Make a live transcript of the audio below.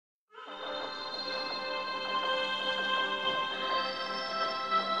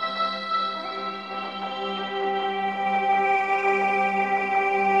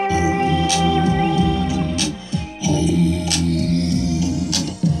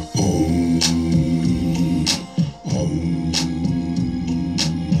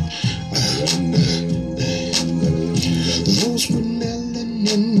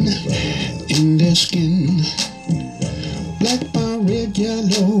skin. Black by red,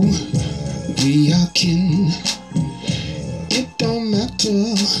 yellow, we are kin. It don't matter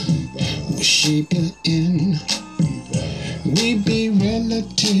what shape you're in. We be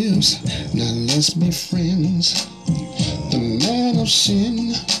relatives, now let's be friends. The man of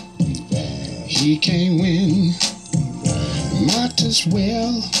sin, he can't win. Might as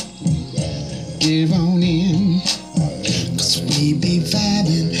well give on in. 'Cause we be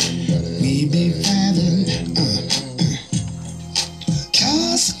vibing,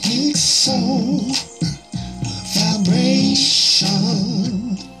 cosmic soul vibration.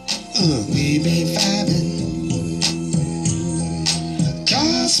 We be vibing,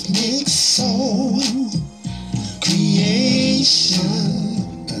 cosmic soul creation.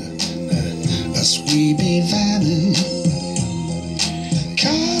 As we be vibing,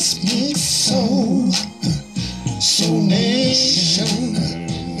 cosmic soul nation.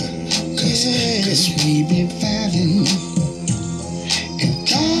 Cause we be vibing in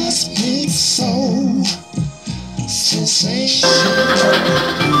cosmic soul sensation.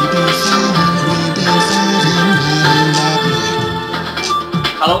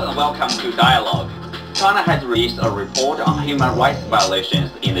 Hello and welcome to Dialogue. China has released a report on human rights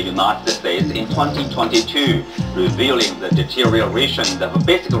violations in the United States in 2022, revealing the deterioration of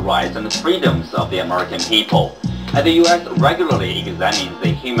basic rights and freedoms of the American people. And the U.S. regularly examines the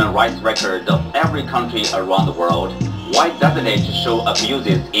human rights record of every country around the world. Why doesn't it show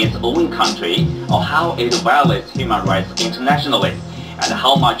abuses in its own country, or how it violates human rights internationally? And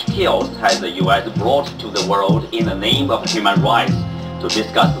how much chaos has the U.S. brought to the world in the name of human rights? To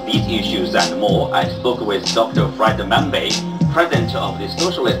discuss these issues and more, I spoke with Dr. Fred Mambe, President of the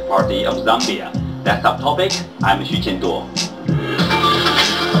Socialist Party of Zambia. That's our topic. I'm Xu Qinduo.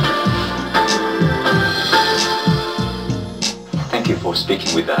 Thank you for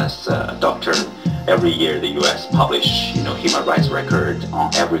speaking with us, Doctor. Every year the U.S. publish, human rights record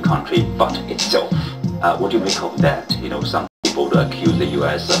on every country but itself. What do you make of that? Some people accuse the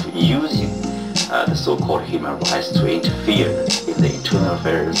U.S. of using the so-called human rights to interfere in the internal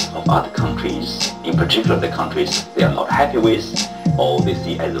affairs of other countries, in particular the countries they are not happy with or they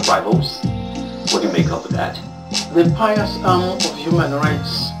see as rivals. What do you make of that? The pious arm of human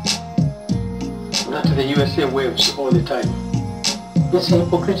rights that the USA waves all the time is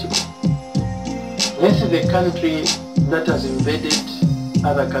hypocritical. This is the country that has invaded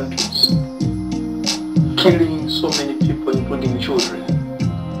other countries, killing so many people, including children.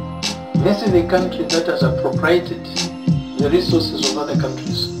 This is the country that has appropriated the resources of other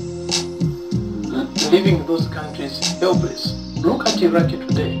countries, leaving those countries helpless. Look at Iraq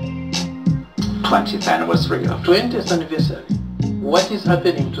today. 20th anniversary of 20th anniversary. What is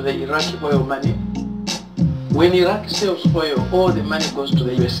happening to the Iraqi oil money? When Iraq sells oil, all the money goes to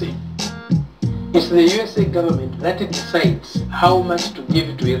the USA. It's the USA government that decides how much to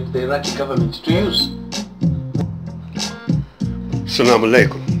give to the Iraqi government to use. Assalamu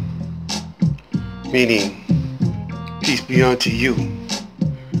alaikum, meaning peace be unto you.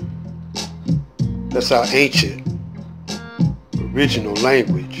 That's our ancient, original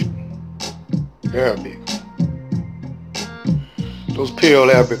language, Arabic. Those pale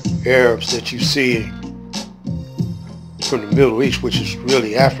Arabs that you see from the Middle East, which is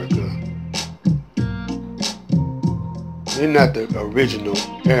really Africa, they're not the original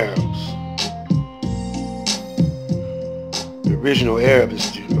Arabs. The original Arab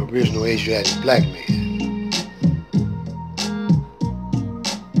is the original Asiatic black man.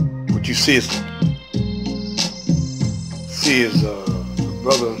 What you see is a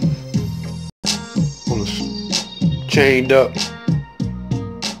brother chained up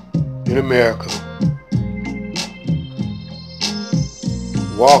in America,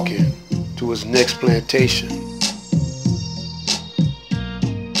 walking to his next plantation.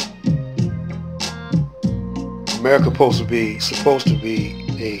 America supposed to be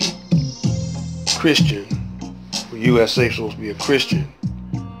a Christian. The USA is supposed to be a Christian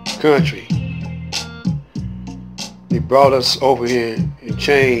country. They brought us over here in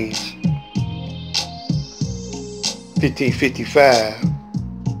chains 1555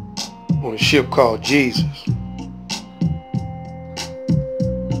 on a ship called Jesus.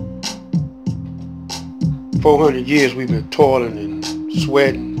 For 400 years we've been toiling and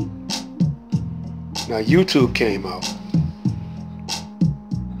sweating. Now YouTube came out.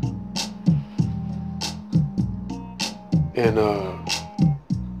 And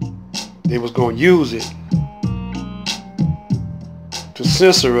they was going to use it to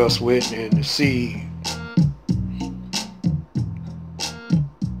censor us with and to see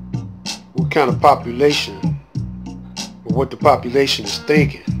what kind of population or what the population is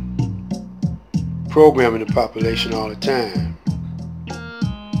thinking. programming the population all the time.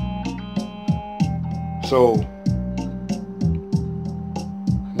 So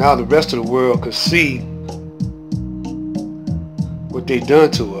now the rest of the world could see what they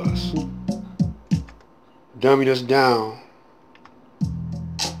done to us. Dummied us down.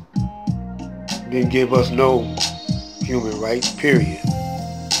 Didn't give us no human rights, period.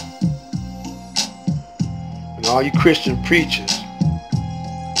 And all you Christian preachers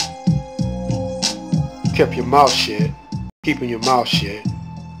kept your mouth shut, keeping your mouth shut.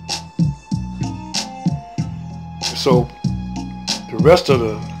 And so the rest of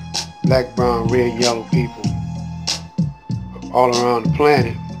the black, brown, red, yellow people all around the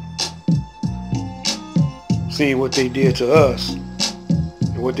planet, seeing what they did to us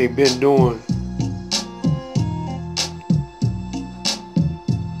and what they've been doing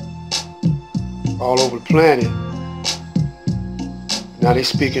all over the planet, now they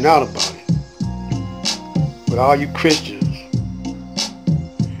speaking out about it. But all you Christians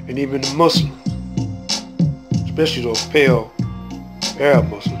and even the Muslims, especially those pale Arab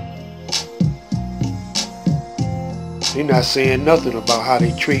Muslims, they're not saying nothing about how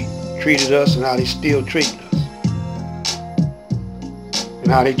they treated us and how they still treating us, and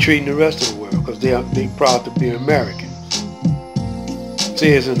how they treating the rest of the world, because they proud to be Americans. It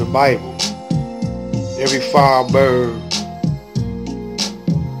says in the Bible, every foul bird,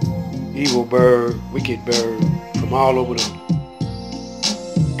 evil bird, wicked bird from all over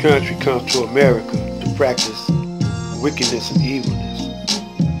the country comes to America to practice wickedness and evilness,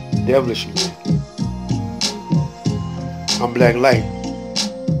 devilishment. I'm Black Light.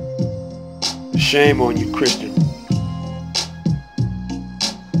 Shame on you, Christian.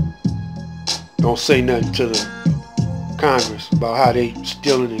 Don't say nothing to the Congress about how they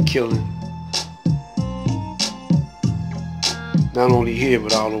stealing and killing, not only here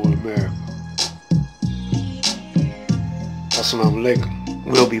but all over America. Assalamu alaikum.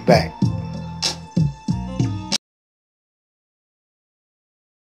 We'll be back.